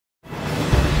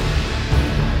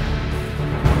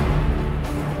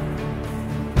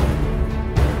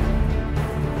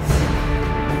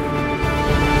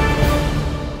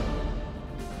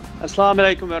Assalamu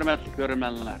alaykum hörmətli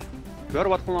görürmənlər.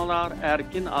 Görüvatqanlar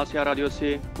Erkin Asiya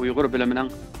Radiosu Uyghur bölümünün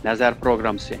Nəzər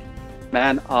proqramısı.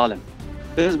 Mən Alim.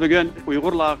 Biz bugün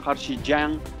Uyghurlarga qarşı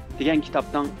jang degan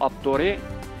kitapның avtori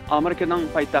Amerikanın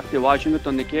paytaxtı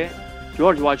Washingtondakı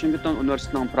George Washington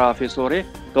Universitetining professori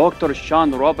Dr.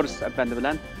 Sean Roberts efendi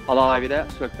bilan alohida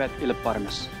suhbat ilib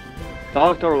boramiz.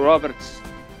 Dr. Roberts,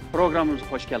 programımıza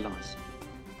hoş geldiniz.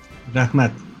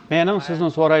 Rahmat. Mening sizdan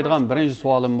so'raydigan birinchi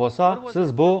savolim bo'lsa,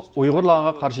 siz bu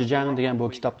Uyg'urlarga qarshi jang degan bu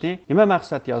kitobni nima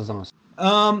maqsad yozdingiz?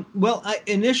 Well,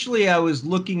 initially I was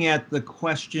looking at the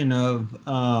question of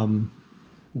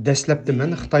Dastlabda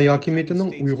men Xitoy hokimiyatining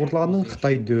Uyg'urlarning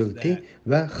Xitoy davlati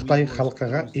va Xitoy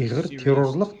xalqiga ig'ir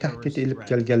terrorlik tahdid elib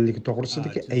kelganligi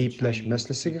to'g'risidagi ayblash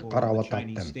masalasiga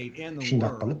qarayotdim.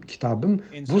 Shunday qilib, kitobim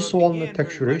bu savolni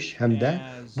tekshirish hamda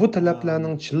bu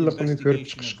talablarning chinligini ko'rib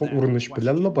chiqishga urinish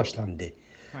bilan boshlandi.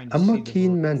 Ammo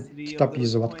keyin men kitob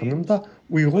yozayotganimda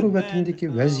Uyg'ur vatandagi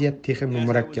vaziyat texmi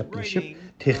murakkablashib,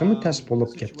 texmi tas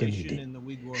bo'lib ketgan edi.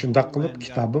 Shunday qilib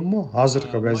kitobimni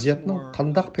hozirgi vaziyatning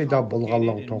qanday paydo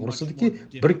bo'lganligi to'g'risidagi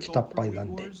bir kitobga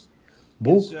aylandi.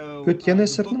 Bu o'tgan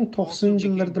asrning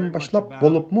 90-yillardan boshlab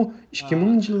bo'libmi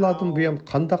 2000-yillardan buyon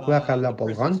qanday voqealar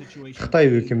bo'lgan, Xitoy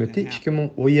hukumatı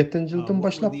 2017-yildan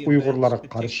boshlab Uyg'urlarga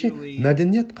qarshi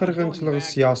madaniyat qirg'inchiligi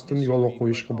siyosatini yo'l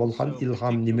qo'yishga bo'lgan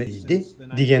ilhom nima edi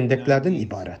degandeklardan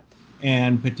iborat.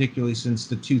 And particularly since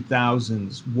the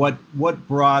 2000s, what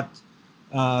brought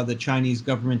the Chinese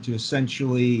government to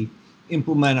essentially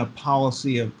implement a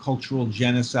policy of cultural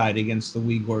genocide against the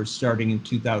Uyghurs starting in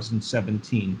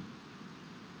 2017?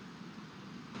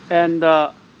 And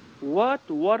what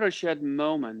watershed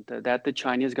moment that the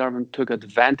Chinese government took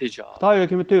advantage of? Xitoy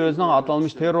hukumatı o'zining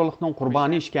atalmış terrorlikning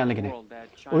qurboni ishganligini,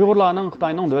 Uyg'urlarning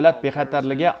Xitoyning davlat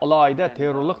bexatarligi alohida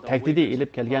terrorlik tahdidi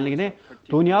elib kelganligini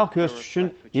dunyo ko'rsatish uchun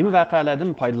nima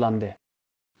voqealardan foydalandi?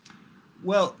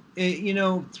 Well,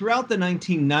 throughout the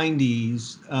 1990s,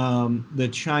 the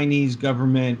Chinese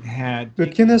government had...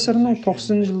 O'tgan asrning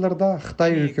 90-yillarda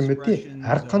Xitoy hukumatı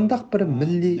har qanday bir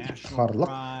milliy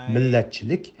iftixorlik,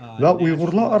 millatchilik va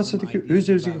Uyg'urlar orasidagi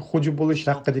o'z-o'ziga xo'ja bo'lish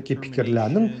haqidagi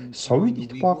fikrlarning Sovet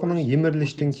ittifoqining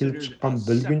yemirilishdan kelib chiqqan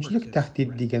bo'lgunchilik tahdid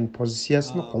degan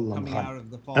pozitsiyasini qo'llangan.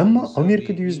 Ammo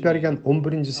Amerikada yuz bergan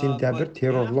 11-sentyabr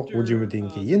terrorlik hujumidan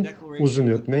keyin uzun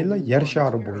o'tmayla yer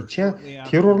shari bo'yicha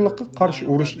terrorlikqa qarshi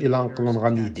urush e'lon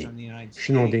qilingan edi.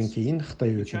 Shuningdan keyin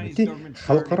Xitoy hukumatı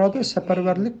xalqaro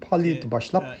safarbarlik faoliyati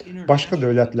boshlab, boshqa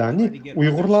davlatlarni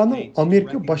Uyg'urlarning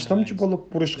Amerika boshlamchi bo'lib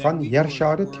urushgan yer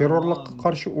shari terrorlikqa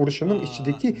qarshi urushining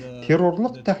ichidagi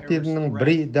terrorlik tahdidining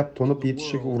biri deb to'nib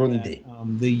yetishiga urindi.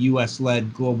 The US-led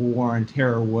global war on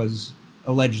terror was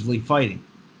allegedly fighting.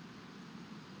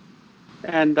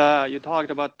 And you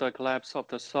talked about the collapse of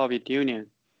the Soviet Union.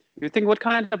 You think what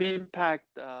kind of impact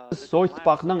Sovet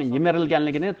ittifoqining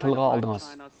yemirilganligini tilga oldingiz?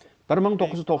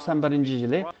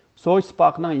 1991-yili Sovet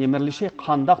ittifoqining yemirilishi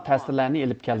qanday ta'sirlarni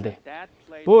elib keldi?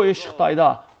 Bu ish Xitoyda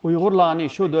Uyg'urlarni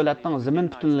shu davlatning zamin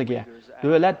butunligi,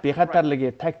 davlat bexatarligi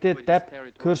tahdid deb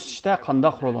ko'rsatishda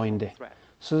qanday rol o'ynadi?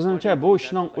 Sizningcha bu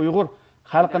ishning Uyg'ur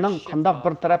xalqining qanday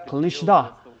bir taraf qilinishida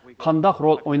qanday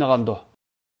rol o'ynagandi?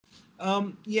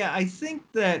 Yeah, I think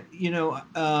that,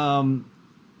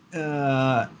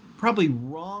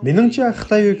 Meningcha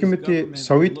Xitoy hukumatı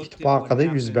Sovet ittifoqida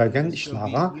yuz bergan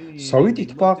ishlarga Sovet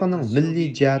ittifoqining milliy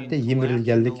jihatda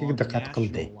yemirilganligiga diqqat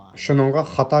qildi. Shuningga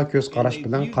xato ko'z qarash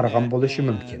bilan qaragan bo'lishi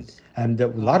mumkin. Hamda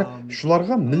ular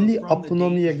shularga milliy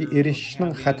avtonomiyaga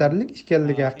erishishning xatarli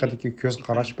ekanligi haqidagi ko'z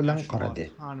qarash bilan qaradi.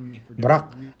 Biroq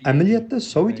amaliyotda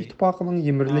Sovet ittifoqining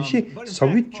yemirilishi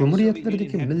Sovet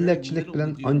jumhuriyatlaridagi millatchilik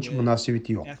bilan ancha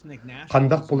munosabati yo'q.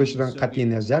 Qanday bo'lishidan qat'iy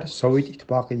nazar, Sovet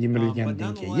ittifoqi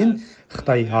yemirilgandan keyin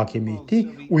Xitoy hokimiyati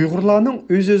Uyg'urlarning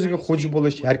o'z-o'ziga xo'ja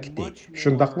bo'lish harakati,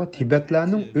 shundaqla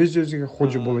Tibetlarning o'z-o'ziga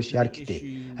xo'ja bo'lish harakati,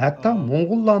 hatto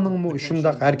Mo'ng'ullarning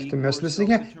shundaq harakati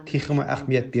masalasiga texmi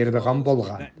ahamiyat beradigan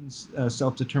bo'lgan.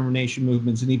 Self-determination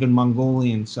movements and even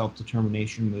Mongolian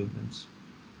self-determination movements.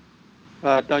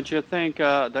 Don't you think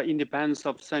the independence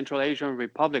of Central Asian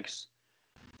republics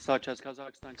such as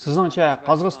Kazakhstan? Sizningcha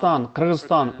Qozog'iston,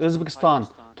 Qirg'iziston, O'zbekiston,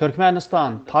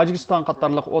 Turkmaniston, Tojikiston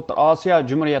qatorliq O'rta Osiyo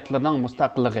jumhuriyatlarining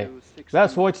mustaqilligi va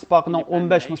Sovet ittifoqining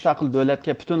 15 mustaqil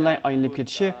davlatga butunlay aylanib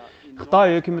ketishi Xitoy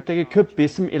hukumatiga ko'p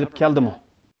besim elib keldimi?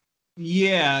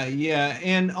 Yeah,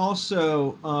 and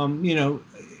also,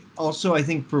 also I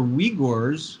think for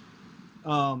Uyghurs,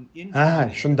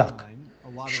 shundaq.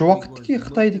 Shu vaqtdagi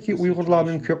Xitoydagi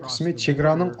Uyg'urlarning ko'p qismi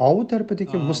chegaraning ovu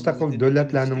tarafidagi mustaqil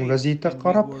davlatlarning vaziyatiga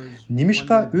qarab,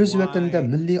 nimishqa o'z vatanida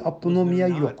milliy avtonomiya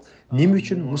yo'q nima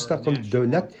uchun mustaqil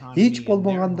davlat hech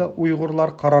bo'lmaganda Uyg'urlar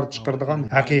qaror chiqaradigan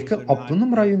haqiqiy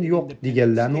avtonom rayon yo'q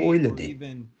deganlarni o'yladi.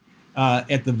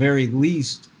 At the very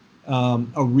least,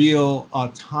 a real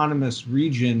autonomous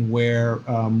region where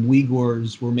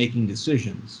Uyghurs were making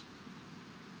decisions.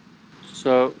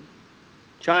 So,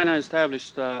 China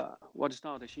established what is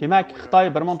now the Demak, Xitoy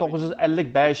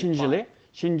 1955-yili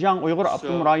Xinjiang Uyg'ur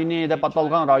avtonom rayoni deb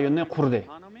atalgan rayonni qurdi.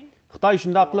 Xitoy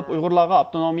shunday qilib Uyg'urlarga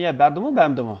avtonomiya berdimi,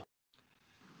 bermadimi?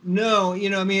 No,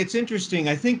 I mean, it's interesting.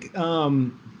 I think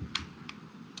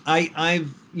I've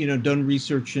done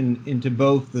research into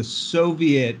both the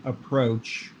Soviet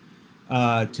approach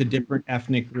to different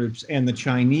ethnic groups and the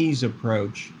Chinese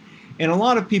approach. And a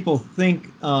lot of people think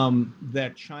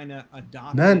that China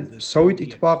adopted Men Sovet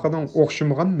ittifoqining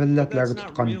o'xshamagan millatlarga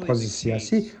tutgan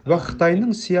pozitsiyasi va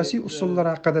Xitoyning siyosiy usullari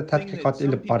haqida tadqiqot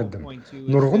olib bordim.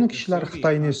 Nurg'un kishilar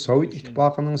Xitoyni Sovet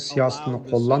ittifoqining siyosatini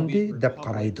qo'llandi deb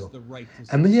qaraydi.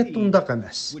 Amaliyotda undaq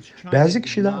emas. Ba'zi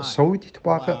kishilar Sovet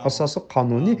ittifoqi asosi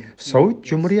qonuniy Sovet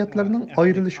jumhuriyatlarining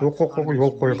ayrilish huquqiga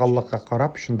yo'l qo'yganligiga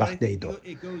qarab shundaq deydi.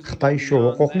 Xitoy shu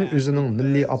huquqni o'zining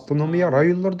milliy avtonomiya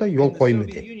rayonlarida yo'l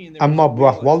qo'ymadi. Ammo bu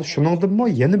ahvol shuningdimi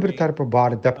yana bir tarafi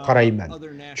bor deb qarayman.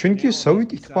 Chunki Sovet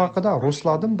ittifoqida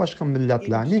ruslardan boshqa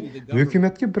millatlarni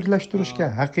hukumatga birlashtirishga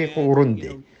haqiqiy urindi.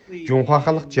 Junxo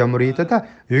Xalq Jamhuriyatida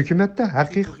hukumatda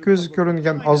haqiqiy ko'zi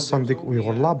ko'ringan oz sonlik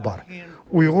Uyg'urlar bor.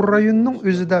 Uyg'ur rayonining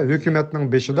o'zida hukumatning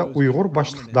beshida Uyg'ur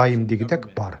boshliq doim degidek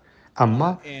bor. Ammo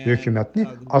hukumatni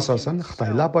asosan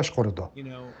Xitoylar boshqaradi.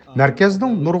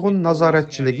 Merkezning nurg'un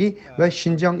nazoratchiligi va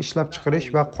Xinjiang ishlab chiqarish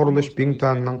va qurilish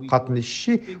Bingtuanning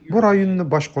qatnashishi bu rayonni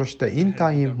boshqarishda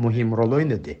intayin muhim rol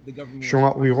o'ynadi.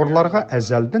 Shunga Uyg'urlarga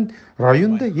azaldan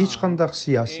rayonda hech qanday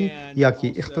siyosiy yoki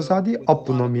iqtisodiy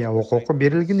avtonomiya huquqi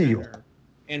berilgani yo'q.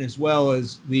 And as well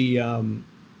as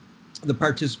the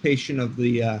participation of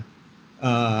the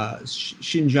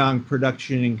Xinjiang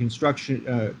Production and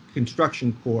Construction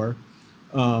Corps,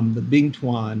 the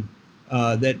Bingtuan,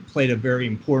 that played a very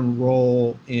important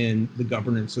role in the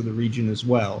governance of the region as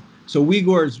well. So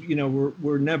Uyghurs,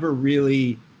 were never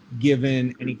really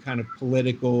given any kind of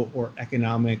political or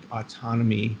economic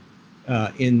autonomy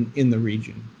in the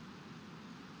region.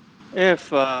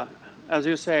 If, as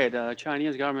you said, the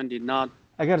Chinese government did not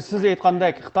Agar siz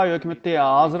aytgandek Xitoy hukumati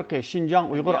hozirgi Xinjiang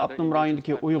Uyg'ur avtonom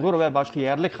rayonidagi Uyg'ur va boshqa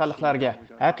yerlik xalqlarga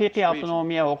haqiqiy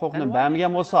avtonomiya huquqini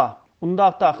bermagan bo'lsa,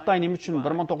 undaqda Xitoy nima uchun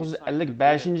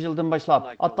 1955-yildan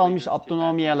boshlab atalmış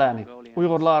avtonomiyalarni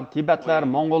Uyg'urlar, Tibetlar,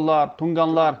 Mong'ollar,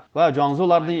 Tunganlar va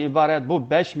Jiangzulardan iborat bu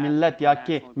 5 millat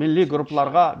yoki milliy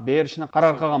guruhlarga berishni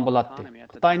qaror qilgan bo'ladi.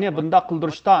 Xitoyni bundaq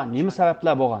qildirishda nima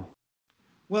sabablar bo'lgan?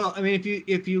 Well, I mean,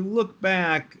 if you look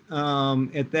back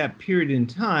at that period in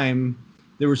time,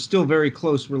 there were still very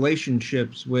close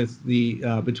relationships with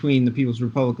between the People's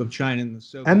Republic of China and the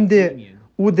Soviet Union.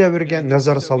 U davrga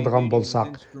nazar soldigan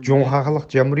bo'lsak, Junxo Xalq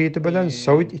Jamhuriyati bilan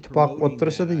Sovet ittifoqi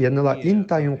o'rtasida yanada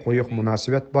intayin qo'yiq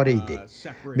munosabat bor edi.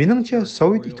 Meningcha,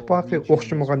 Sovet ittifoqi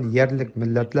o'xshamagan yerlik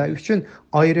millatlar uchun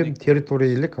ayrim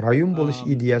territoriyalik rayon bo'lish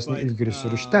ideyasini ilgari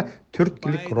surishda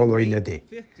turtkilik rol o'ynadi.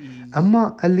 Ammo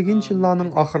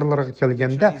 50-yillarning oxirlariga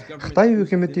kelganda Xitoy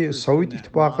hukumati Sovet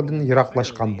ittifoqidan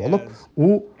yiroqlashgan bo'lib, u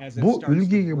bu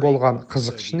ulgiga bo'lgan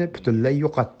qiziqishni butunlay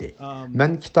yo'qotdi.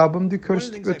 Men kitobimda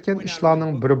ko'rsatib o'tgan ishlarning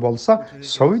biri bo'lsa,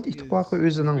 Sovet ittifoqi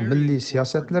o'zining milliy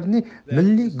siyosatlarini,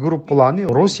 milliy guruhlarni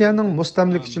Rossiyaning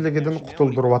mustamlikachilig'idan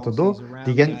qutuldiryotdi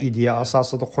degan ideya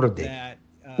asosida qurdi.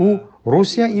 U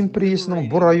Rossiya imperiyasining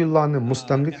bu rayonlarni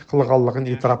mustamlik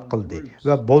qilganligini e'tirof qildi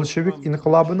va Bolshevik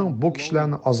inqilobining bu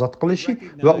kishilarni ozod qilishi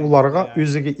va ularga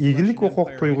o'ziga egilik huquq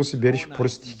tuyg'usi berish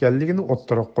fursati ekanligini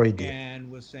o'ttirib qo'ydi.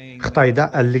 Xitoyda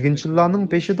 50-yillarning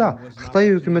beshida Xitoy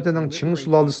hukumatining Qing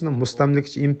sulolasining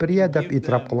mustamlikchi imperiya deb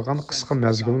e'tirof qilgan qisqa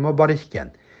mazgilma bor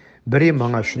ekan. Biri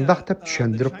menga shundaq deb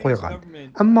tushuntirib qo'ygan.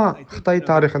 Ammo Xitoy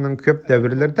tarixining ko'p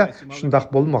davrlarida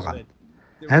shundaq bo'lmagan.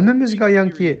 Hammamizga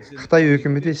ayonki, Xitoy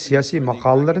hukumati siyosiy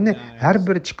maqolalarini har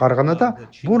bir chiqarganida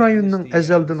bu rayonning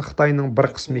azaldan Xitoyning bir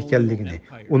qismi ekanligini,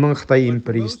 uning Xitoy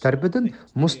imperiyasi tarafidan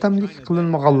mustamlik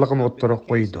qilinmaganligini o'ttirib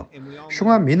qo'ydi.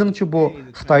 Shunga meningcha bu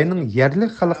Xitoyning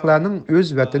yerlik xalqlarning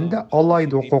o'z vatanida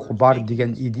alohida huquqi bor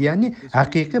degan ideyani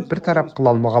haqiqiy bir taraf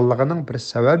qila olmaganligining bir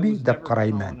sababi deb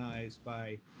qarayman.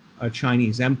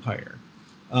 Chinese empire.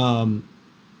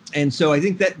 And so I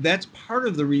think that's part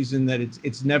of the reason that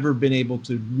it's never been able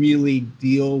to really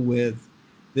deal with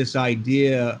this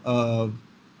idea of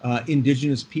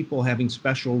indigenous people having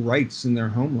special rights in their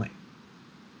homeland.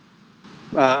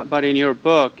 But in your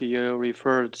book, you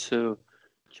referred to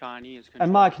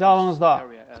Әмма kitobingizda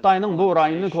Xitoyning bu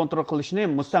rayonni kontrol qilishni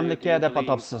mustamlika deb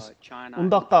atapsiz.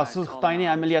 Undaqda siz Xitoyning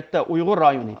amaliyotda Uyg'ur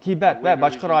rayoni, Tibet va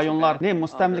boshqa rayonlarni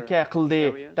mustamlika qildi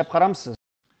deb qaramsiz?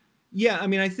 Yeah, I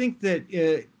mean, I think that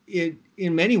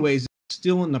in many ways it's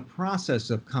still in the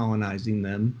process of colonizing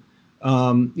them.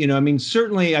 I mean,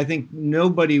 certainly I think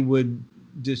nobody would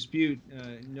dispute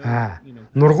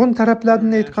nurg'un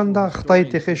taraflardan aytganda Xitoy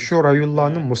texi shu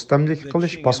rayonlarni mustamlika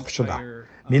qilish bosqichida.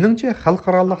 Meningcha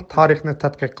xalqarалық tarixni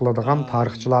tadqiq qiladigan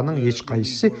tarixchilarning hech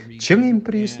qaysisi Qing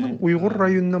imperiyasining Uyg'ur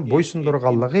rayonini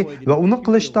bo'ysundirganligi va uni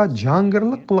qilishda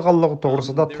jangirlik qilganligi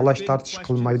to'g'risida talash tartish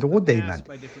qilmaydi-ku deyman.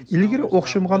 Ilgari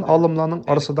o'xshamagan olimlarning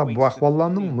orasida bu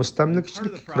ahvollarning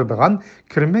mustamlikachilikka kiradigan,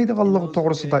 kirmaydiganligi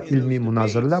to'g'risida ilmiy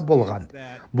munozaralar bo'lgan.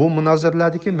 Bu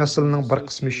munozaralardagi masalaning bir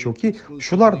qismi shuki,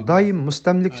 shular doim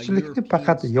mustamlikachilikni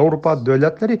faqat Yevropa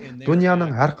davlatlari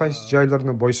dunyoning har qaysi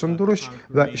joylarini bo'ysundirish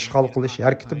va ishg'ol qilish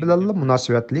harakati bilan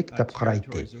munosabatlik deb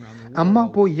qaraydi. Ammo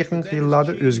bu yaqinqi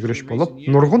yillarda o'zgarish bo'lib,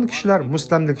 nurg'un kishilar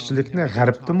mustamlikachilikni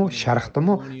g'arbdimi,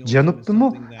 sharqdimi, janubdimi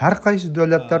har qaysi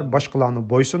davlatlar boshqalarni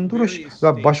bo'ysundirish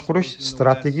va boshqarish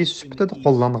strategiyasi sifatida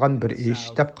qo'llangan bir ish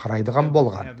deb qaraydigan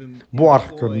bo'lgan. Bu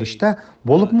arxiv ko'rinishda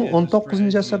bo'libmi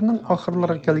 19-asrning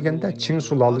oxirlariga kelganda Qing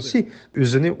sulolasi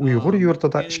o'zini Uyg'ur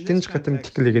yurtida ikkinchi qatim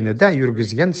tikliginida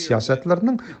yurgizgan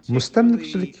siyosatlarning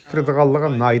mustamlikachilikka kiradiganligi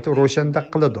nihoyat ro'shanda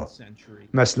qiladi.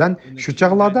 Masalan, shu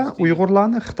chaqlarda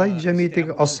Uyg'urlarni Xitoy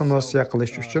jamiyatiga assimilyatsiya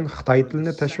qilish uchun Xitoy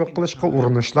tilini tashviq qilishga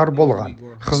urinishlar bo'lgan.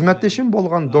 Xizmatdashim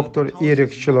bo'lgan doktor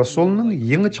Erik Chilasolning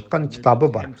yangi chiqqan kitobi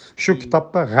bor. Shu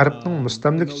kitobda G'arbning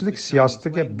mustamlikachilik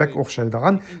siyosatiga bak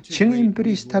o'xshaydigan Qing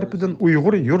imperiyasi tomonidan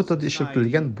Uyg'ur yurtida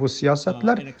ishlatilgan bu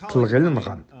siyosatlar tilga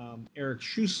olingan. Erik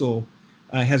Chilasol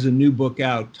has a new book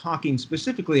out talking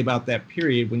specifically about that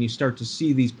period when you start to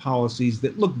see these policies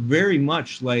that look very much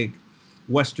like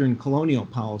Western colonial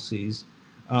policies,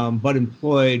 but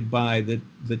employed by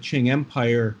the Qing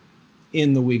Empire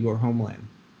in the Uyghur homeland.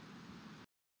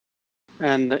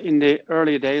 And in the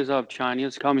early days of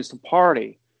Chinese Communist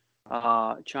Party,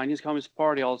 Chinese Communist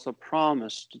Party also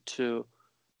promised to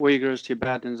Uyghurs,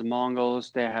 Tibetans,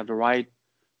 Mongols, they have the right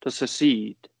to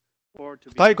secede.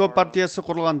 Xitoy Kompartiyasi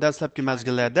qurilgan dastlabki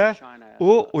mezgillarda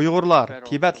u Uyg'urlar,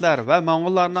 Tibetlar va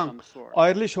Mong'ollarning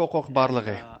ayrilish huquqi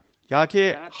borligi yoki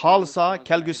xolsa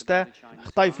kelgusida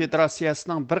Xitoy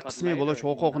Federatsiyasining bir qismi bo'lish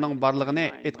huquqining borligini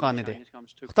aytgan edi.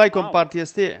 Xitoy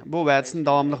Kompartiyasi bu va'dasini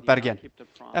davomli bergan.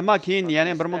 Ammo keyin,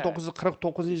 ya'ni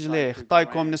 1949-yili Xitoy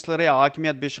kommunistlari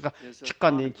hokimiyat beshiga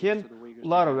chiqqandan keyin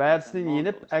ular va'dasini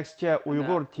yenib, aksicha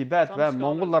Uyg'ur, Tibet va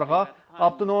Mong'ollarga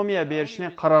avtonomiya berishni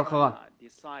qaror qilgan.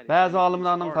 Ba'zi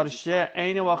olimlarning qarashicha,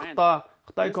 ayni vaqtda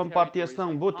Xitoy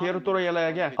Kompartiyasining bu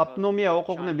territoriyalarga avtonomiya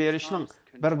huquqini berishining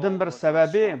birdan-bir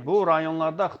sababi bu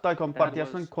rayonlarda Xitoy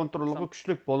Kompartiyasining kontrolligi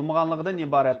kuchli bo'lmaganligidan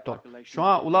iboratdir.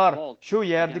 Shunga ular shu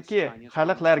yerdagi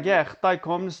xalqlarga Xitoy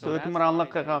kommunist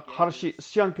hukmronligiga qarshi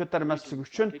isyon ko'tarmaslik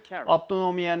uchun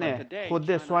avtonomiyani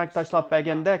xuddi so'ng tashlab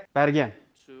bergandek bergan.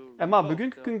 Ammo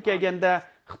bugungi kunga kelganda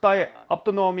Xitoy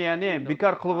avtonomiyani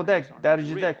bekor qilgudek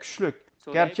darajada kuchli.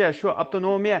 Gerçi şu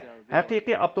avtonomiya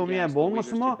haqiqiy avtonomiya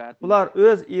bo'lmasa-mu, ular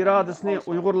o'z irodasini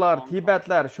Uyg'urlar,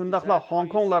 Tibetlar, shundaqla Hong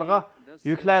Konglarga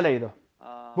yuklaydi.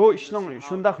 Bu ishning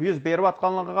shundaq yuz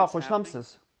berayotganligiga qo'shilamsiz?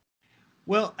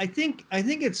 Well, I think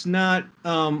it's not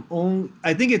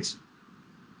I think it's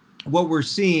what we're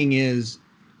seeing is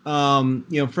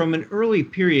from an early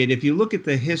period, if you look at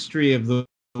the history of the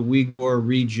Uyghur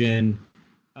region,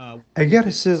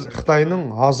 agar siz Xitoyning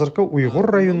hozirgi Uyg'ur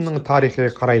rayonining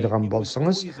tarixiga qaraydigan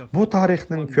bo'lsangiz, bu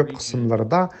tarixning ko'p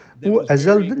qismlarida u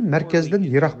azaldan markazdan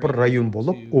yiroq bir rayon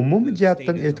bo'lib, umumiy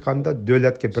jihatdan aytganda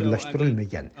davlatga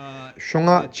birlashtirilmagan.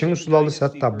 Shunga Qing sulolasi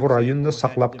hatto bu rayonni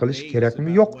saqlab qolish kerakmi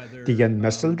yo'q degan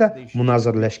masalada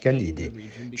munozaralashgan edi.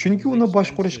 Chunki uni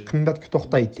boshqarish qimmatga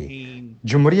to'xtaydi.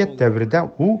 Cumhuriyet davrida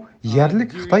u yerlik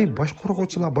Xitoy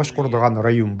boshqaruvchilar boshqaradigan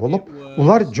rayon bo'lib,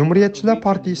 ular Cumhuriyetchilar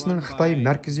partiyasining Xitoy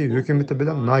markaziy hukumati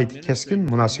bilan nihoyat keskin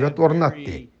munosabat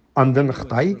o'rnatdi. Andan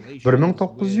Xitoy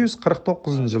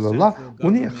 1949-yilda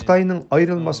uni Xitoyning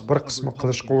ayrilmas bir qismi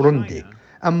qilishga urindi.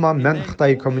 Ammo men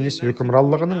Xitoy kommunist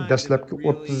hukmronligining dastlabki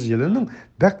 30 yilining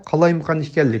bak qalaymaqan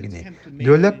ekanligini,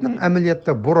 davlatning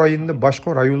amaliyotda bu rayonni boshqa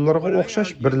rayonlarga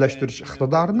o'xshash birlashtirish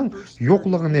iqtidorining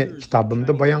yo'qligini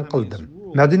kitobimda bayon qildim.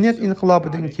 Madaniyat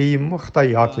inqilobidan keyinmi Xitoy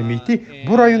hokimiyati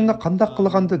bu rayonni qanday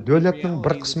qilganda davlatning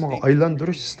bir qismiga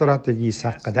aylantirish strategiyasi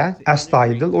haqida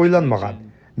astoydil o'ylanmagan.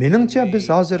 Meningcha biz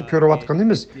hozir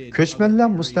ko'rayotganimiz ko'chmanlar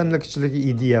mustamlakachiligi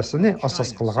ideyasini asos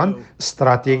qilgan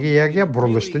strategiyaga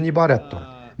burilishdan iboratdir.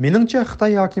 Meningcha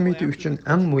Xitoy hokimiyati uchun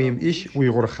eng muhim ish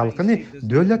Uyg'ur xalqini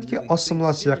davlatga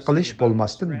assimilyatsiya qilish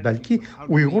bo'lmasdan, balki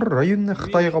Uyg'ur rayonini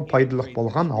Xitoyga foydali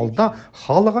bo'lgan holda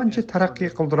xohlagancha taraqqiy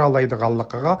qildira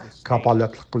oladiganligiga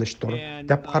kafolatlik qilishdir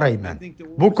deb qarayman.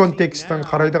 Bu kontekstdan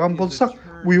qaraydigan bo'lsak,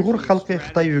 Uyg'ur xalqi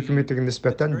Xitoy hukumatiga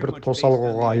nisbatan bir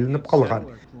to'salg'uga aylanib qolgan.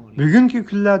 Bugungi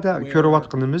kunlarda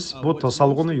ko'rayotganimiz bu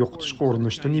to'salg'uni yo'qotishga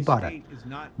urinishdan iborat.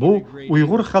 Bu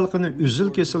Uyg'ur xalqini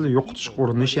uzil-kesil yo'qotishga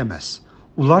urinish emas.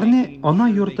 Ularni ana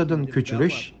yurtidan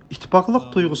ko'chirish, ittifoqlik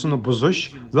tuyg'usini buzish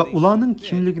va ularning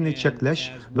kimligini cheklash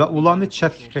va ularni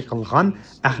chetga qilgan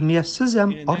ahamiyatsiz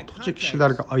ham ortiqcha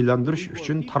kishilarga aylantirish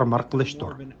uchun tarmar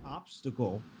qilishdir.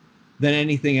 Than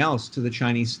anything else to the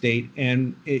Chinese state,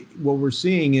 and what we're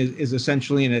seeing is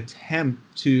essentially an attempt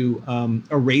to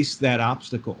erase that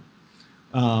obstacle.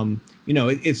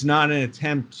 It's not an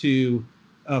attempt to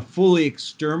fully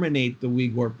exterminate the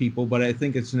Uyghur people, but I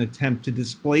think it's an attempt to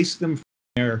displace them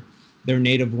from their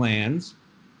native lands,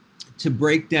 to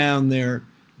break down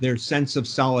their sense of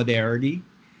solidarity,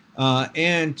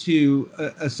 and to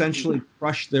essentially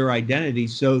crush their identity,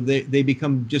 so they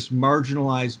become just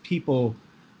marginalized people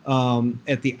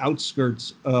at the outskirts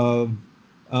of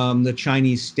the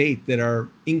Chinese state that are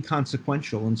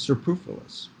inconsequential and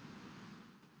superfluous.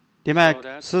 Demak,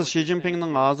 siz Xi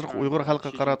Jinpingning hozirgi Uyg'ur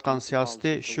xalqiga qaratgan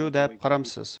siyosati shu deb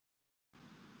qaramsiz?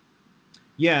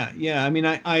 Yeah. I mean,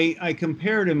 I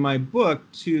compared in my book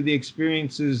to the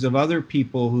experiences of other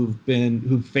people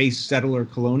who've faced settler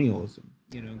colonialism.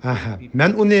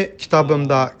 Men uni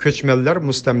kitabımda ko'chmanlar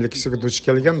mustamlikasiga duch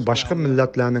kelgan boshqa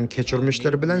millatlarning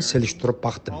kechirmishlari bilan selishtirib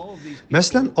baktım.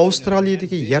 Masalan,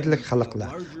 Avstraliyadagi yerlik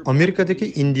xalqlar,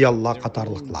 Amerikadagi indianlar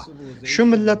qatorliqlar. Shu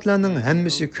millatlarning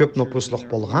hammasi ko'p nüfusliq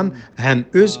bo'lgan, ham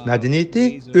o'z madaniyati,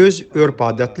 o'z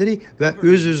urf-odatlari va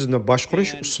o'z-o'zini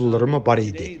boshqarish usullari bor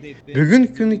edi. Bugun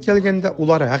kuni kelganda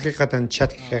ular haqiqatan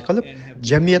chetga qilib,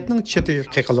 jamiyatning chetiga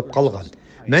qilib qolgan.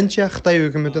 Mencha Xitoy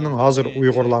hukumatining hozir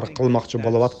Uyg'urlarga qilmoqchi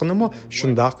bo'layotganimi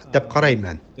shundoq deb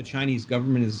qarayman. The Chinese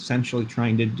government is essentially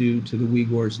trying to do to the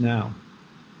Uyghurs now.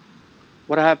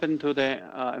 What happened to the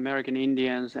American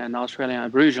Indians and Australian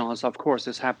Aboriginals? Of course,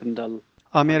 this happened.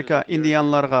 Amerika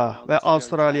indianlarga va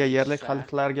Avstraliya yerlik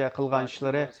xalqlarga qilgan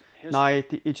ishlari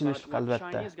nihoyatda ichinishli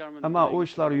albatta. Ammo u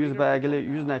ishlar yuz bergili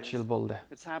 100 necha yil bo'ldi.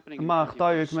 Ammo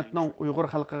Xitoy hukumatining Uyg'ur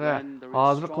xalqiga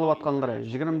hozir qilayotganlari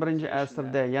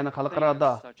 21-asrda yana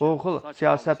xalqarada bu xil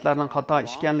siyosatlarning xato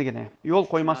ekanligini, yo'l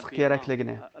qo'ymaslik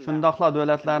kerakligini, shundaqla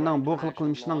davlatlarning bu xil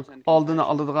qilmishning oldini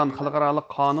oladigan xalqaro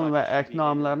qonun va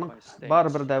aqd-nomalarning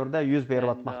baribir davrda yuz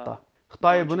beryotmoqda.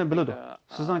 Xitoy buni biladi.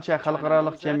 Sizningcha xalqaro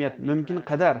jamiyat mumkin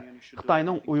qadar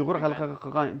Xitoyning Uyg'ur xalqiga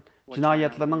qilgan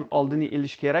jinoyatlarning oldini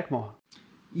olish kerakmi?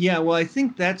 Yeah, well, I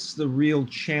think that's the real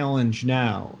challenge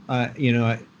now.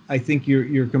 I think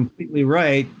you're completely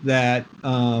right that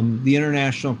the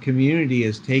international community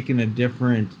has taken a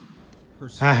different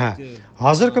perspective.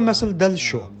 Hozirgi masala dal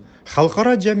shu.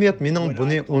 Xalqaro jamiyat mening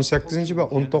buni 18 va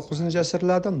 19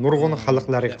 asrlarda nurg'un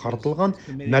xalqlarga qaratilgan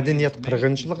madaniyat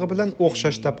qirg'inchiligi bilan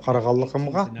o'xshash deb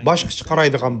qaraganligimga boshqacha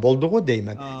qaraydigan bo'ldi-ku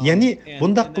deyman. Ya'ni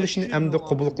bundaq qilishni endi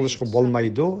qabul qilishga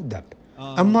bo'lmaydi deb.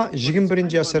 Ammo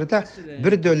 21-asrda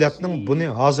bir davlatning buni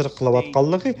hozir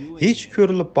qilayotganligi hech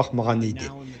ko'rilib boqmagan edi.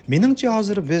 Meningcha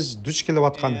hozir biz duch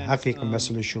kelayotgan haqiqiy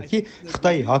masala shuki,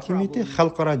 Xitoy hokimiyati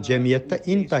xalqaro jamiyatda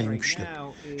intayin kuchli.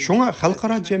 Shunga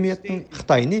xalqaro jamiyatning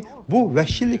Xitoyni bu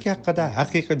vahshiylik haqida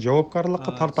haqiqiy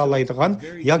javobgarlikka torta oladigan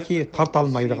yoki torta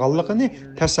olmaydiganligini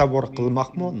tasavvur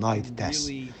qilmoqmi noyit tas.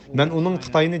 Men uning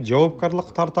Xitoyni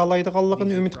javobgarlikka torta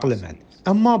oladiganligini umid qilaman.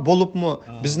 Ammo bo'libmi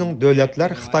bizning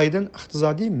davlatlar Xitoydan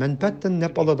iqtisodiy manfaatdan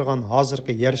naf oladigan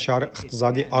hozirgi yer shari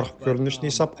iqtisodiy arq ko'rinishni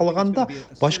hisob qilganda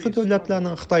boshqa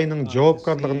davlatlarning Xitoyning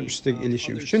javobgarligini ustiga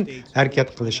olishi uchun harakat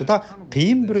qilishida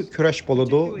qiyin bir kurash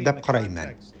bo'ladi deb qarayman.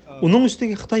 Uning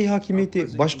ustiga Xitoy hokimiyati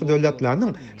boshqa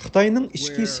davlatlarning Xitoyning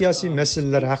ichki siyosiy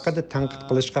masalalar haqida tanqid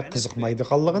qilishga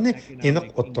qiziqmaydiganligini aniq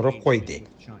o'ttirib qo'ydi.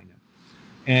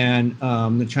 And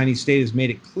the Chinese state has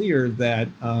made it clear that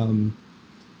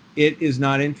it is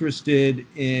not interested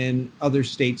in other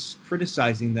states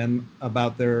criticizing them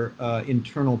about their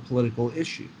internal political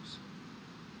issues.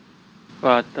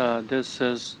 But this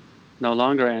is no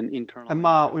longer an internal.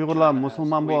 Ammo Uyg'urlar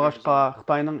musulmon bo'lg'achqa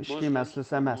Xitoyning ishki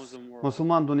masalasi emas.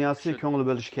 Musulmon dunyosi ko'ngil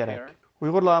bo'lish kerak.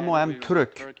 Uyg'urlarmi ham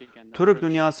Turk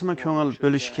dunyosimi ko'ngil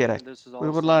bo'lish kerak.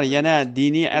 Uyg'urlar yana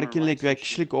diniy erkinlik va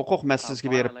kishilik huquq masalasiga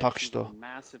berib taqishdi.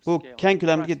 Bu keng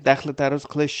ko'lamdagi daxli taruz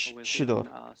qilish ishidir.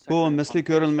 Bu misli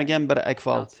ko'rilmagan bir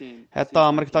ahvol. Hatto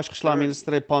Amerika tashqi ishlar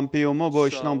ministri Pompeo bu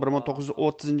ishning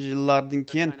 1930-yillardan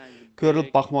keyin ko'rilib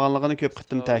boqmaganligini ko'p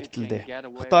qitim ta'kidladi.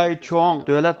 Xitoy cho'ng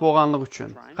davlat bo'lganligi uchun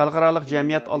xalqaro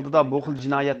jamiyat oldida bu xil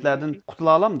jinoyatlardan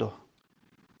qutula olamdi?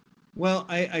 Well,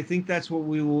 I think that's what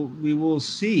we will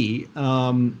see.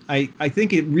 I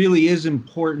think it really is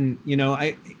important. You know,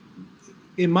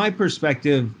 in my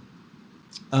perspective,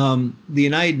 the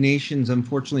United Nations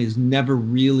unfortunately has never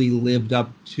really lived up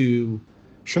to.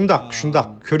 Shundaq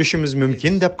ko'rishimiz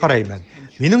mumkin deb qarayman.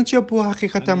 Meningcha bu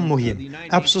haqiqatan muhim.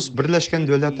 Afsus, Birlashgan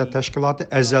Davlatlar Tashkiloti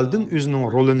azaldan o'zining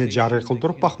rolini joriy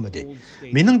qildirib boqmadi.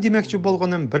 Mening demoqchi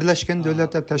bo'lganim, Birlashgan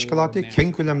Davlatlar Tashkiloti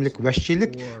keng ko'lamlik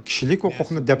vahshiylik, kishilik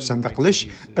huquqni dafsanda qilish,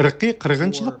 irqiy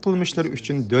qirg'inchilik qilmishlari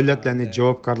uchun davlatlarni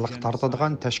javobgarlikka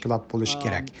tortadigan tashkilot bo'lishi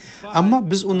kerak. Ammo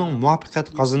biz uning muvaffaqiyat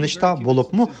qozonishda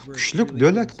bo'libmi, kuchlik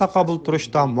davlat taqobil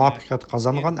turishda muvaffaqiyat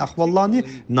qozongan ahvollarni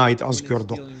nihoyat oz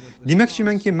ko'rdik.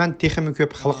 Demoqchimanki, men texmi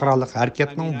ko'p xalqaro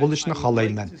harakatning bo'lishini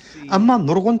xohlayman. Ammo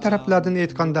nurg'un taraflardan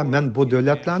aytganda, men bu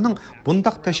davlatlarning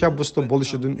bundaq tashabbusda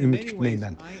bo'lishidan umid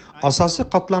kutmayman. Asosiy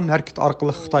qatlam harakat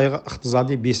orqali Xitoyga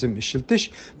iqtisodiy besim ishiltish,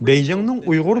 Beijingning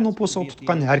Uyg'ur nupusiga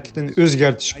tutgan harakatini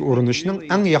o'zgartirishga urinishning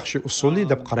eng yaxshi usuli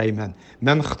deb qarayman.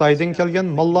 Men Xitoydan kelgan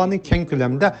mollarni keng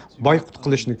ko'lamda boyqut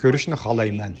qilishni ko'rishni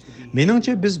xohlayman.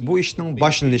 Meningcha biz bu ishning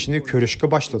boshlanishini ko'rishga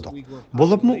boshladik.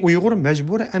 Bo'libmi Uyg'ur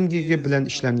majburiy amgigi bilan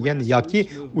ishlangan yoki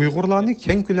Uyg'urlarni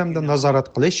keng ko'lamda nazorat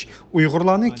qilish,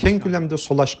 Uyg'urlarni keng ko'lamda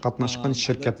solash qatnashgan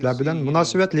shirkatlar bilan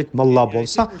munosabatlik mollar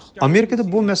bo'lsa, Amerikada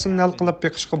bu masalani hal qilib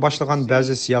beqishga başlagan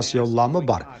bazı siyasi yollarımı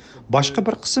var. Başka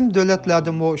bir kısım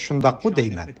devletlerde mi şundaq bu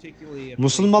deyman.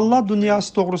 Müslümanlar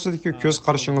dünyası doğrusudaki göz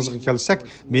karşınızga kelsek,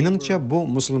 meningcha bu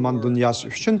Müslüman dünyası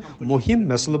üçün muhim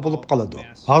mesele bulup qaladı.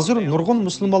 Hazır nurgun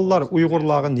Müslümanlar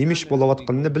Uygurlarga nemish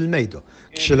bolayotganini bilmeydi.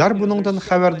 Kişiler buningdan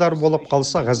xabardor bo'lib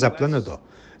qalsa g'azablanadi.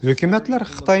 Hükümetler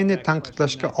Xitoyni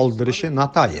tanqidlashga aldirishi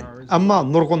natayin.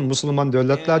 Ammo nurg'un musulmon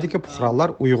davlatlardagi fuqarolar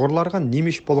Uyg'urlarga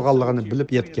nemish bo'lganligini bilib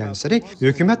yetgan sari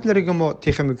hukumatlarga mo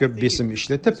texmi ko'p besim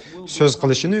ishlatib so'z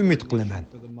qilishini umid qilaman.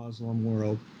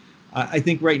 I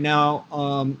think right now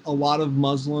a lot of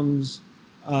Muslims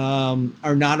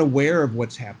are not aware of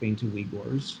what's happening to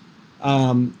Uyghurs.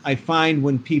 I find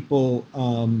when people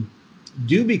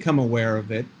do become aware of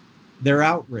it, they're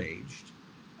outraged.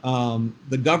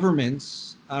 The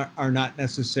governments are not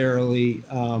necessarily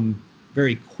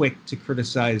very quick to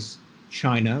criticize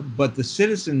China, but the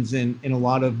citizens in a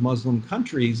lot of Muslim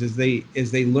countries, as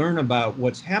they learn about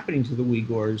what's happening to the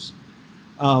Uyghurs,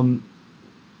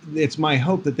 it's my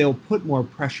hope that they'll put more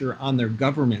pressure on their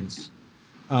governments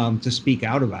to speak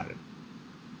out about it.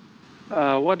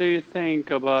 What do you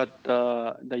think about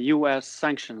the U.S.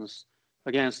 sanctions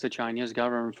against the Chinese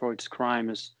government for its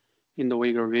crimes in the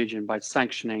Uyghur region by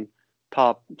sanctioning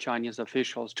top Chinese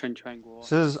officials?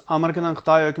 Siz Amerikaning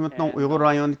Xitoy hukumatining Uyg'ur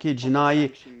rayonidagi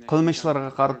jinoiy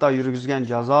qilmishlarga qarata yurgizgan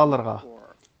jazolarga,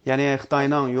 ya'ni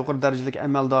Xitoyning yuqori darajalik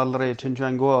amaldorlari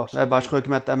Chinchuango va boshqa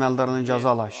hukumat amaldorlarini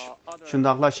jazolash,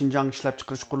 shundaqla Xinjiang ishlab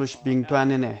chiqarish qurilish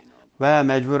Bingtuanini va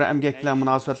majburiy emgak bilan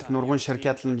munosabatli nurg'un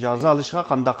shirkatlarni jazolashga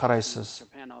qanday qaraysiz?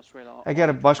 Agar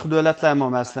boshqa davlatlar,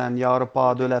 masalan, Yevropa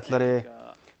davlatlari,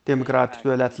 demokratik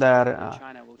davlatlar,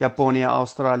 Yaponiya,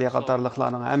 Avstraliya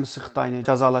qatorliqlarning hammasi Xitoyni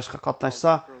jazolashga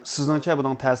qatnashsa, sizningcha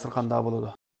buning ta'siri qanday bo'ladi?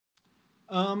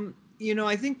 You know,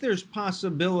 I think there's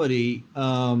possibility,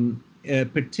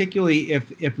 particularly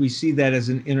if we see that as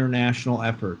an international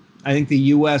effort. I think the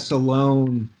U.S.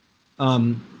 alone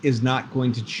is not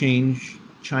going to change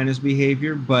China's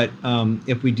behavior, but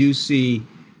if we do see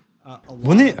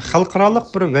Buni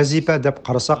xalqarалық bir vazifa deb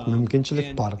qarasak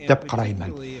mumkinchilik bor deb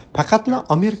qarayman. Faqatla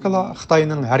Amerikalar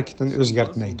Xitoyning harakatini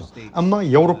o'zgartmaydi. Ammo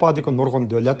Yevropadagi nurg'un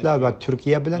davlatlar va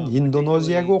Turkiya bilan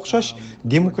Indoneziyaga o'xshash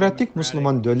demokratik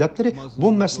musulmon davlatlari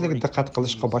bu masalaga diqqat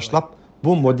qilishga boshlab,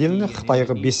 bu modelni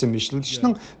Xitoyga besim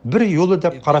ishlatishning bir yo'li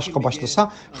deb qarashga boshlasa,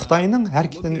 Xitoyning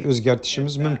harakatini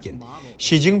o'zgartirishimiz mumkin.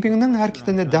 Shi Jinpingning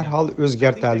harakatini darhol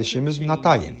o'zgartira olishimiz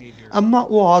natayin. Ammo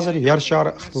u hozir yer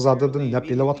shari iqtisodidan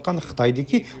napilayotgan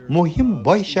Xitoydagi muhim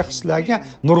boy shaxslarga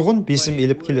nurg'un besim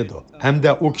elib keladi.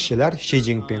 Hamda u kishilar Shi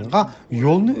Jinpingga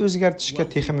yo'lni o'zgartirishga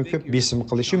texmi ko'p besim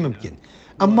qilishi mumkin.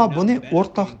 Ammo buni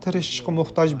o'rtaq tirishishga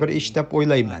muhtoj bir ish deb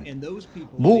o'ylayman.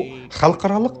 Bu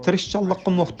xalqarалық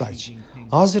tirishchanlikqa muhtoj.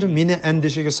 Hozir meni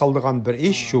andishaga soldigan bir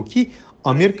ish shuki,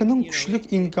 Amerikaning kuchlik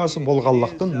inkosi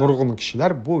bo'lganlikdan nurg'un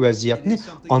kishilar bu vaziyatni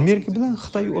Amerika bilan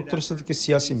Xitoy o'rtasidagi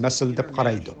siyosiy masala deb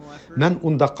qaraydi. Men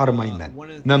unda qaramayman.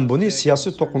 Men buni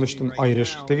siyosiy to'qinishdan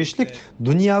ayirishga tegishli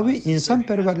dunyoviy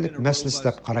insonparvarlik masalasi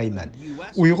deb qarayman.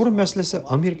 Uyg'ur masalasi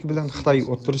Amerika bilan Xitoy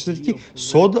o'rtasidagi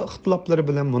savdo ixtiloflari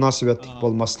bilan munosabatli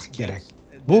bo'lmasligi kerak.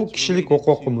 Bu kişilik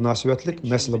huquqi münasibətlik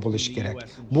məsələ buluş kerak.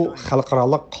 Bu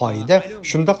xalqaralıq qoida,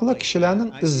 şundaqla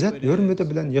kişilərning izzat hurmati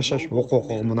bilan yashash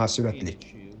huquqiga münasibətlik.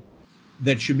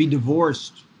 That should be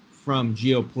divorced from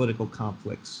geopolitical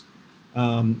conflicts.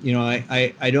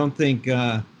 I don't think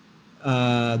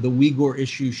the Uyghur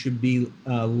issue should be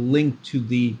linked to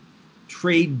the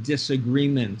trade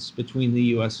disagreements between the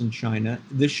U.S. and China.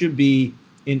 This should be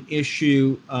an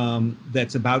issue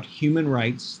that's about human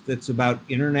rights, that's about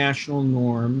international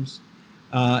norms,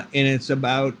 and it's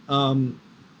about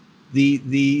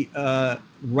the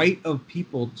right of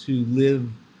people to live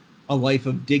a life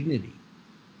of dignity.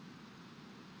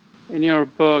 In your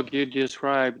book, you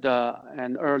described,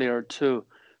 and earlier too,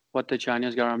 what the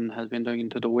Chinese government has been doing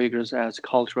to the Uyghurs as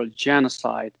cultural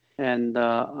genocide and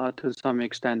to some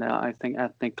extent, I think,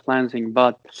 ethnic cleansing.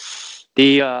 But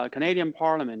the Canadian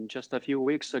Parliament just a few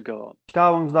weeks ago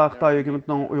Kitabыңызda Xitoy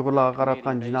hökumətinin Uyğurlarga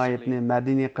qaratqan cinayətini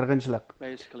mədəni qırğınçılıq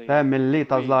və milli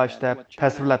tozalash deb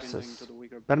təsvirləpsiz.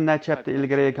 Bir neçə həftə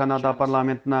ilgari Kanada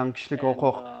parlamentinin kişilik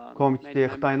hüquq komiteti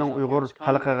Xitoyning Uyğur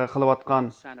xalqiga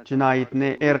qilayotgan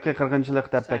jinoyatni irqiy qirg'inchilik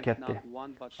deb bekitdi.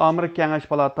 Amerika Kengash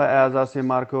palata a'zosi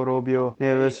Marco Rubio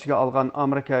nevesiga olgan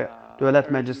Amerika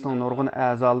Davlat Məclisinin nurgun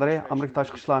a'zolari Amerika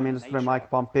Tashqi ishlar ministri Mike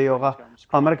Pompeo'ga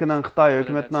Amerikaning Xitoy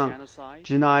hukumatining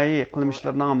jinoiy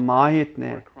qilmishlarining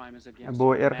mohiyatini, bu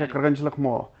irqiy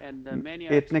qirg'inchilikmi,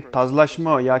 etnik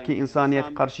tozalashmi yoki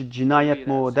insoniyatga qarshi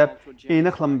jinoyatmi deb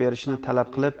aniqlama berishni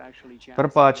talab qilib, bir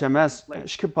parcha emas,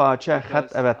 ikki parcha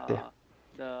xat avatdi.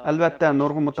 Albatta,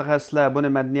 nurg'un mutaxassislar buni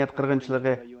madaniyat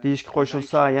qirg'inchiligi deyishga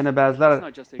qo'shilsa, yana ba'zilar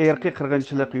irqiy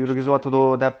qirg'inchilik yurgizayotidi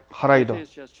deb qaraydi.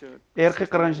 Irqiy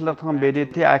qirg'inchilikning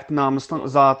BDT aktnomasining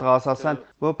izohatiga asosan,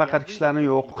 bu faqat kishilarni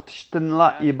yo'qotishdanla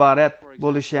iborat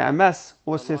bo'lishi emas,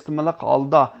 u sistemalik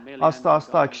holda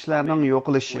asta-asta kishilarning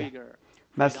yo'qolishi.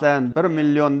 Masalan, 1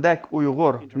 milliondak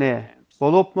Uyg'urni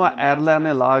bo'libmi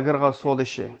erlarni lagerga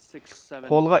solishi,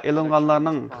 qo'lga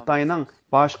ilinganlarning Xitoyning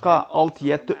boshqa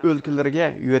 6-7 o'lkalarga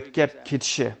yo'tkab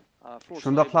ketishi,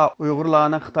 shundaqla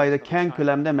Uyg'urlarni Xitoyda keng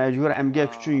ko'lamda majburiy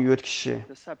emgak uchun yo'tkishi,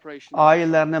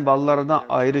 oilalarni bolalaridan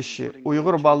ayirishi,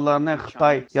 Uyg'ur bolalarini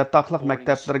Xitoy yotoqliq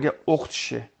maktablarga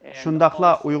o'qitishi,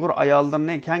 shundaqla Uyg'ur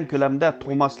ayollarini keng ko'lamda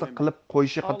tug'maslik qilib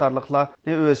qo'yishi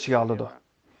qatorliqlarni o'z ichiga oladi.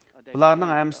 Bularning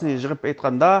hammasini yig'ib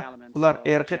aytganda, ular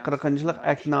irqiy qirg'inchilik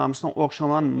aktnomasining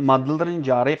o'xshagan moddalarini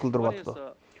joriy qildiryapti.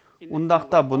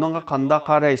 Undaqda buningga qanday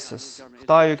qaraysiz?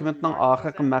 Xitoy hukumatining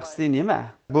oxirgi maqsadi nima?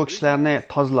 Bu kishilarni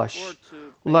tozalash,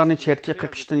 ularni chetga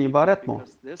qiqishdan iboratmi?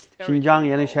 Xinjiang,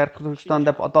 ya'ni Sharqiy Turkiston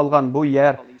deb atalgan bu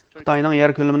yer Xitoyning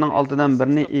yer ko'lamining oltidan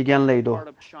birini egallaydi.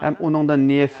 Ham uningda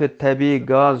neft, tabiiy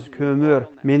gaz, ko'mir,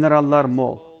 minerallar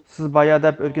mo'l. Siz boya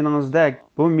deb o'tganingizdek,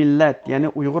 bu millat, ya'ni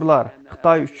Uyg'urlar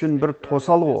Xitoy uchun bir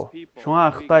to'salg'u. Shunga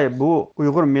Xitoy bu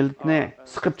Uyg'ur millatini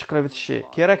siqib chiqarib o'tishi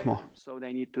kerakmi? So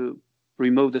they need to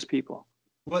remove these people.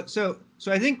 Well, so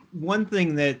I think one thing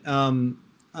that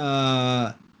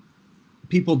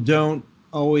people don't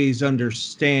always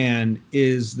understand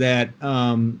is that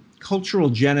cultural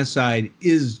genocide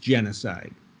is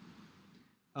genocide.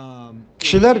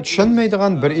 Kishilar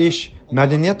tushunmaydigan bir ish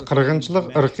madaniyat qirg'inchilik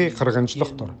irqiy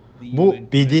qirg'inchilikdir. Bu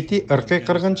BDT irqiy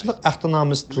qirg'inchilik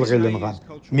ahdnomasi tilga ilingan.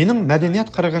 Mening madaniyat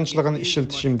qirg'inchiligini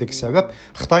ishlatishimdagi sabab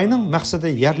Xitoyning maqsadi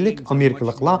yerlik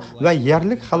Amerikaliklar va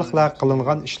yerlik xalqlar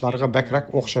qilingan ishlarga bakrak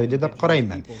o'xshaydi deb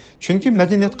qarayman. Chunki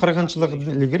madaniyat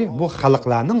qirg'inchiligidan ilgari bu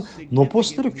xalqlarning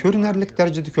nupuslari ko'rinarli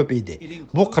darajada ko'p edi.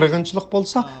 Bu qirg'inchilik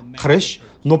bo'lsa, qirish,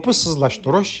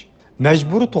 nupussizlashtirish,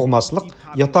 məcburi tug'maslik,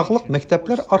 yataqlıq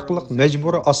maktablar orqali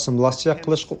məcburi assimilasiya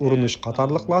qilishga urinish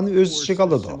qatorliqlarni o'z ichiga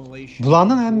oladi.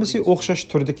 Bularning hammasi o'xshash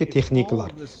turdagi texnikalar.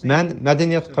 Men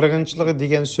madaniyat qirg'inchiligi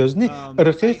degan so'zni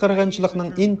irqiy qirg'inchilikning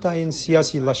intayin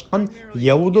siyosiylashgan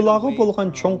yahudilarga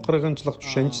bo'lgan cho'ng qirg'inchilik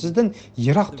tushunchasidan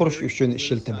yiroq turish uchun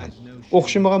ishlataman.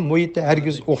 O'xshamagan muhitda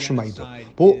hargiz o'xshamaydi.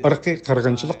 Bu irqiy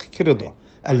qirg'inchilikka kiradi,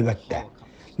 albatta.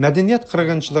 Madaniyat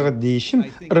qirg'inchiligi deyishim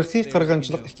irqiy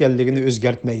qirg'inchilik ekanligini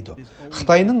o'zgartmaydi.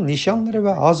 Xitoyning nishonlari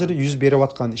va hozir yuz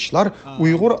berayotgan ishlar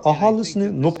Uyg'ur aholisini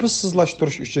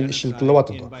nupussizlashtirish uchun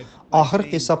ishlatilyapti. Oxir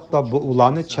hisobda bu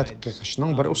ularni chetga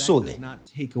qiqishning bir usuli.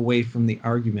 Take away from the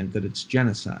argument that it's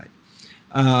genocide.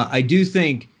 I do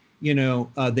think,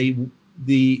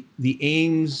 the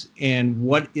aims and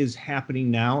what is happening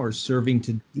now are serving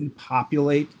to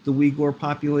depopulate the Uyghur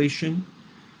population.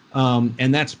 And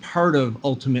that's part of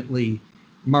ultimately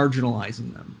marginalizing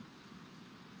them.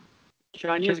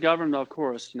 Chinese government, of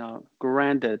course,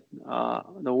 granted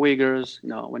the Uyghurs,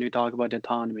 when you talk about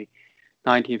autonomy,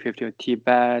 1950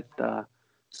 Tibet,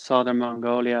 Southern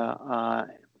Mongolia,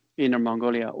 Inner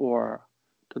Mongolia, or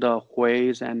to the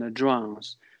Huis and the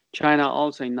Zhuangs, China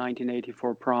also in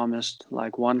 1984 promised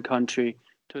like one country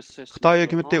to assist Xitoy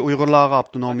hökuməti Uyğurlarga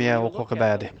avtonomiya hüququ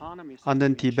berdi.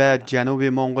 Ondan Tibet, Janubiy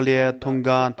Mongoliya,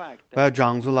 Tungan və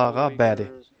Jiangsularga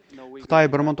berdi. Xitoy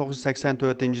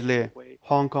 1984-yılı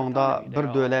Hong Kongda bir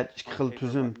dövlət iki xil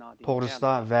tüzüm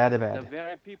toğrusida vədi berdi.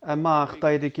 Amma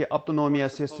Xitoydakı avtonomiya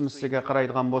sistemasiga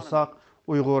qaraydigan bolsaq,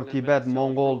 Uyğur, Tibet,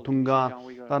 Mongol,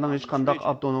 Tunganlarning hech qanday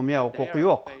avtonomiya huquqi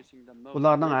yo'q.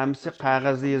 Ularning hammasi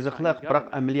qog'ozda yoziqliq, biroq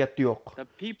amaliyotda yo'q.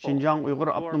 Xinjiang Uyghur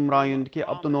avtonom rayonidagi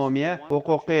avtonomiya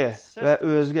huquqi va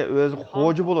o'ziga o'zi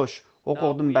xo'ja bo'lish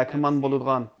huquqidan bahramand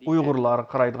bo'ladigan Uyg'urlarga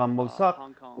qaraydigan bo'lsak,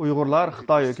 Uyg'urlar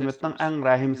Xitoy hukumatining eng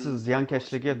rahimsiz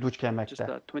ziyonkashligiga duch kelmoqda.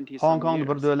 Hong Kongda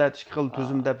bir davlat ikki xil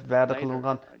tuzum deb va'da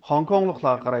qilingan Hong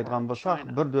Kongliklarga qaraydigan bo'lsak,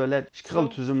 bir davlat ikki xil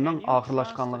tuzumning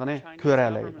oxirlashganligini ko'ra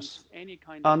olamiz.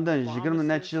 Ondan 20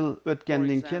 necha yil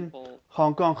o'tgandan keyin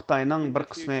Hong Kong Xitoyning bir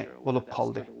qismi bo'lib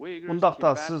qoldi. Undaqda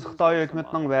siz Xitoy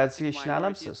hukumatining va'dasiga ishlay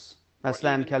olamsiz?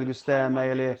 Masalan, kelgusida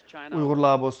mayli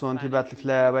Uyg'urlar bo'lsin,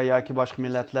 Tibetliklar va yoki boshqa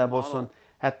millatlar bo'lsin,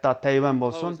 hatto Tayvan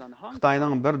bo'lsin,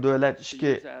 Xitoyning bir davlat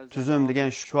ikki tuzum degan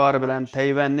shuari bilan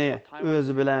Tayvanni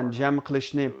o'zi bilan jam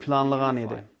qilishni planlagan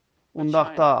edi.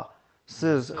 Undaqda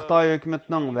siz Xitoy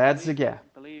hukumatining va'dasiga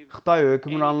Xitoy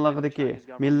hukmronligidagi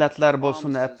millatlar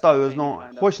bo'lsin, hatto o'zining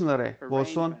qo'shnilari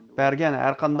bo'lsin, bergan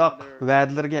har qanday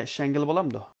va'dalarga ishongil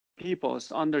bo'lamdi.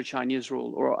 peoples under Chinese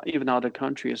rule or even other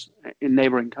countries in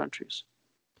neighboring countries?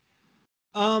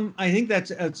 I think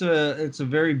it's a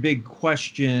very big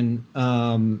question.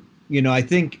 I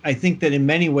think that in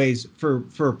many ways,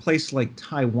 for a place like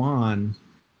Taiwan,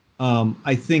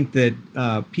 I think that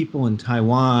people in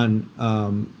Taiwan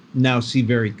now see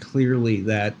very clearly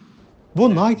that.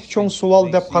 Bu nayt çoğ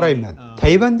sual dep qarayman.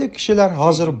 Tayvanda kişiler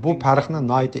hazır bu farqni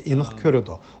nayt aniq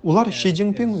ko'radi. Ular Xi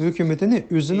Jinping hukumatini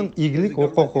o'zining egilik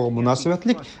huquqiga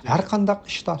munosabatlik har qanday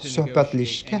ishda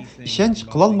suhbatlashishga ishonch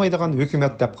qila olmaydigan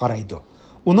hukumat deb qaraydi.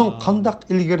 Uning qanday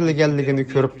ilgirlaganligini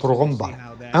ko'rib turg'im bor.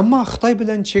 Ammo Xitoy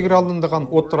bilan chegaralanadigan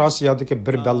O'rta Osiyodagi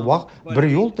bir balvoq, bir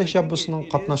yo'l tashabbusining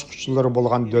qatnashchilari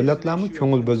bo'lgan davlatlarni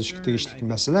ko'ngil bo'lishga tegishli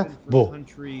masala bu.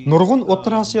 Nurg'un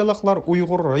O'rta Osiyoliklar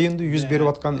Uyg'ur rayonida yuz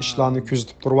berayotgan ishlarni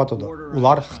kuzatib turyapti.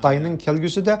 Ular Xitoyning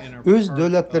kelgusida o'z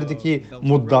davlatlaridagi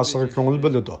muddasiga ko'ngil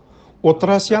bo'ladi. O'rta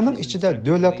Osiyoning ichida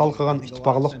davlat halqigan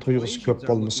ittifoqlik tuyg'usi ko'p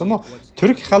bo'lmasa-mu,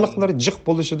 turk xalqlari jiq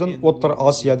bo'lishidan O'rta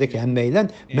Osiyodagi hammaylan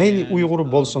mayli Uyg'ur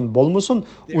bo'lsin, bo'lmasin,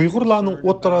 Uyg'urlarning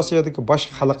O'rta Osiyodagi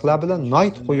boshqa xalqlar bilan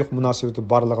nayt qo'yiq munosabati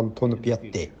borligini tonib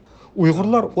yetdi.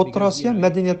 Uyg'urlar O'rta Osiyo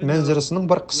madaniyat manzarasining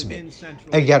bir qismi.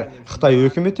 Agar Xitoy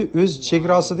hukumatı o'z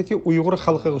chegarasidagi Uyg'ur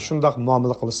xalqiga shunday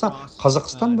muomala qilsa,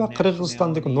 Qozog'iston va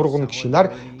Qirg'izistondagi nurg'un kishilar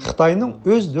Xitoyning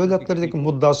o'z davlatlaridagi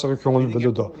muddasiga ko'ngil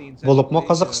bo'ladi. Bo'libmi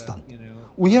Qozog'iston.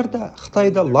 U yerda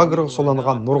Xitoyda lagerga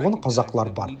solangan nurg'un qozoqlar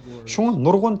bor. Shunga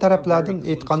nurg'un taraflardan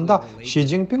aytganda, Xi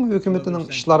Jinping hukumatining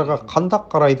ishlariga qanday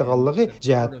qaraydiganligi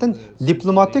jihatdan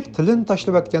diplomatik tilin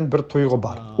tashlab o'tgan bir tuyg'u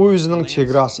bor. U o'zining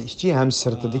chegarasi ichi ham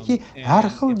sirtidagi har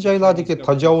xil joylardagi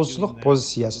tajovuzchilik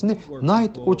pozitsiyasini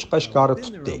nayt ochiq-oshkora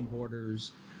tutdi.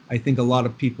 I think a lot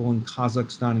of people in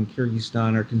Kazakhstan and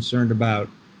Kyrgyzstan are concerned about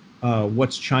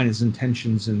what's China's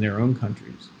intentions in their own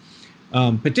countries.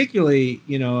 Particularly,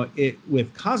 with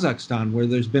Kazakhstan, where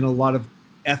there's been a lot of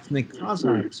ethnic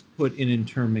Kazakhs put in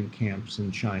internment camps in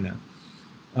China.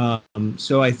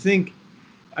 So I think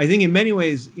in many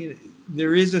ways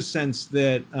there is a sense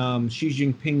that Xi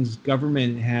Jinping's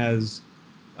government has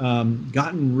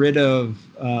gotten rid of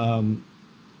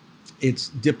its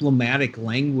diplomatic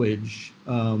language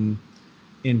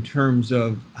in terms of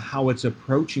how it's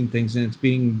approaching things, and it's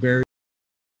being very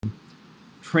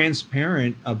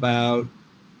transparent about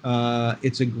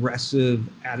its aggressive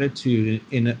attitude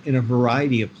in a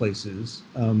variety of places,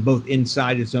 both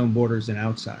inside its own borders and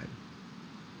outside.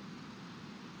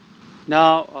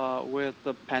 Now, with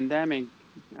the pandemic,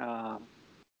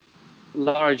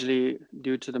 largely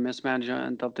due to the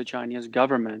mismanagement of the Chinese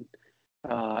government,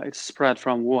 it spread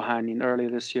from Wuhan in early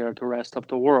this year to the rest of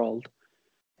the world.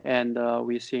 And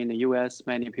we see in the US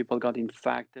many people got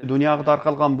infected. Dunyoga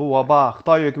tarqalgan bu vabo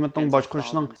Xitoy hukumatining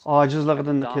boshqarishining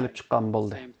ojizligidan kelib chiqqan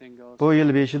bo'ldi. Bu yil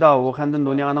 5-da Wuhandan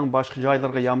dunyoning boshqa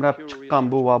joylariga yamrab chiqqan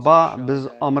bu vabo biz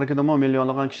Amerikada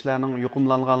millionlagan kishilarning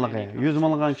yuqumlanganligi, 100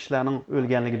 minglagan kishilarning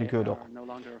o'lganligini ko'rdik.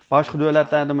 Boshqa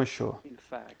davlatlarda ham shu.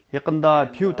 Yaqinda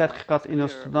Pew tadqiqot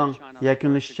institutining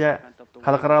yakunlashicha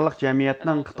xalqarалық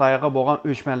jamiyatning Xitoyga bo'lgan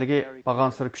o'chmanligi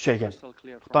bag'ansir kuchaygan.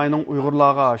 Xitoyning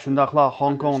Uyg'urlarga, shundaqla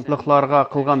Hong Kongliklarga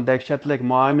qilgan dahshatlik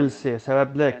muomalasi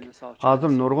sababli hozir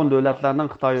nurg'un davlatlarning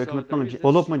Xitoy hukumatining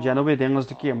bo'libmi Janubiy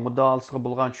dengizdagi muddaosiga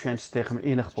bo'lgan tushunchasi texim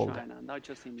aniq bo'ldi.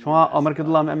 Shunga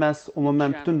Amerikadalar emas,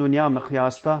 umuman butun dunyo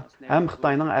miqyosida ham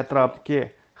Xitoyning atrofidagi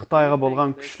Xitoyga bo'lgan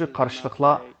kuchli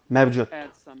qarshiliklar mavjud.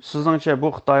 Sizningcha bu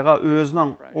Xitoyga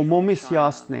o'zining umumiy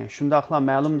siyosatini, shundaqla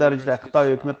ma'lum darajada Xitoy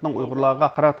hukumatining Uyg'urlarga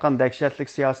qaratgan dahshatli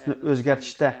siyosatini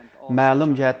o'zgartirishda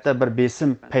ma'lum jihatda bir besim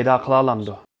paydo qila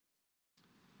oladi.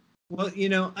 Well,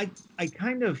 I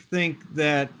kind of think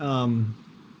that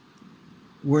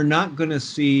we're not going to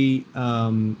see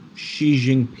Xi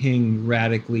Jinping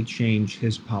radically change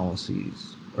his policies.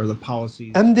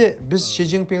 Endi biz Xi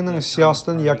Jinpingning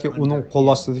siyosatini yoki uning qo'l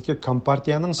ostidagi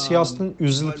kompartiyaning siyosatini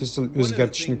uzil-kesil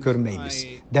o'zgartirishni ko'rmaymiz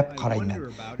deb qarayman.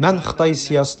 Men Xitoy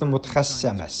siyosati mutaxassis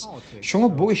emas. Shunga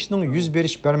bu ishning yuz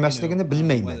berish bermasligini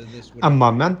bilmayman. Ammo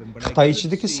men Xitoy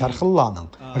ichidagi sarxillarning,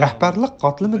 rahbarlik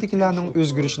qatlamidagilarning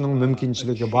o'zgarishining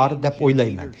mumkinchiligi bor deb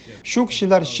o'ylayman. Shu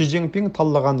kishilar Xi Jinping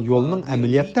tanlagan yo'lning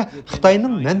amaliyotda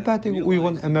Xitoyning manfaatiga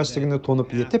uyg'un emasligini to'nib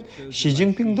yetib, Xi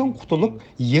Jinpingdan qutulib,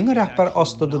 yangi rahbar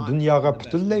dunyoga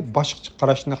butunlay boshqacha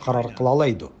qarashni qaror qila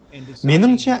oladi.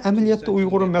 Meningcha amaliyotda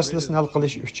Uyg'ur masalasini hal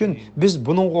qilish uchun biz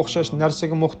buningga o'xshash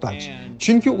narsaga muhtoj.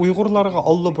 Chunki Uyg'urlarga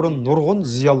allburun nurg'un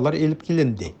ziyonlar elib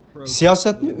kelindi.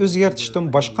 Siyosatni o'zgartirishdan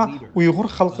boshqa Uyg'ur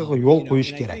xalqiga yo'l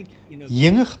qo'yish kerak.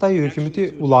 Yangi Xitoy hukumati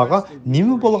ularga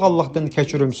nima bo'lganligidan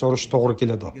kechirim so'rash to'g'ri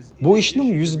keladi. Bu ishning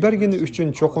yuz bergani uchun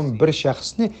cho'qim bir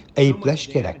shaxsni ayblash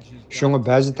kerak. Shunga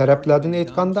ba'zi taraflardan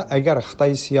aytganda, agar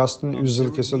Xitoy siyosatini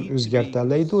uzil-kesil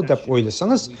o'zgartirlaydi deb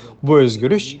o'ylasangiz, bu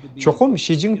o'zgarish cho'qim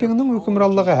Xi Jinpingning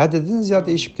hukmronligi haddidan ziyod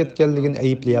eshib ketganligini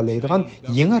ayblay oladigan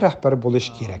yangi rahbar bo'lish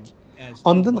kerak.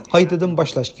 Ondan qaytadan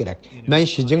boshlash kerak. Men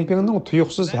Xi Jinpingning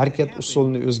tuyuqsiz harakat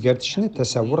usulini o'zgartirishni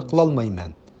tasavvur qila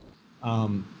olmayman.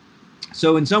 So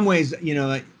in some ways,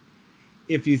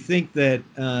 if you think that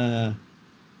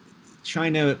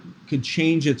China could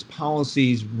change its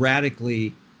policies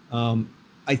radically,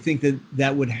 I think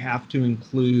that would have to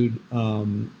include a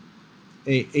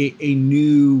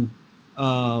new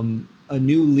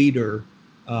leader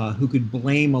who could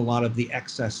blame a lot of the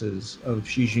excesses of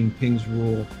Xi Jinping's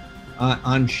rule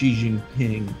on Xi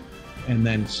Jinping and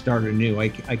then start anew.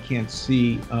 I can't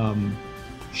see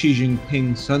Xi Jinping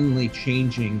suddenly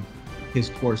changing his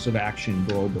course of action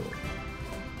globally.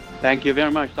 Thank you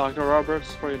very much, Dr. Roberts,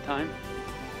 for your time.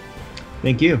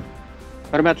 Thank you.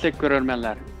 Hörmətli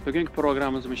görürmenler, bugünkü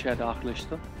programımız müşahede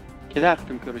akılıştı. Kedə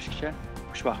aqtım görüşküçə,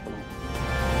 xushbaxt bulun.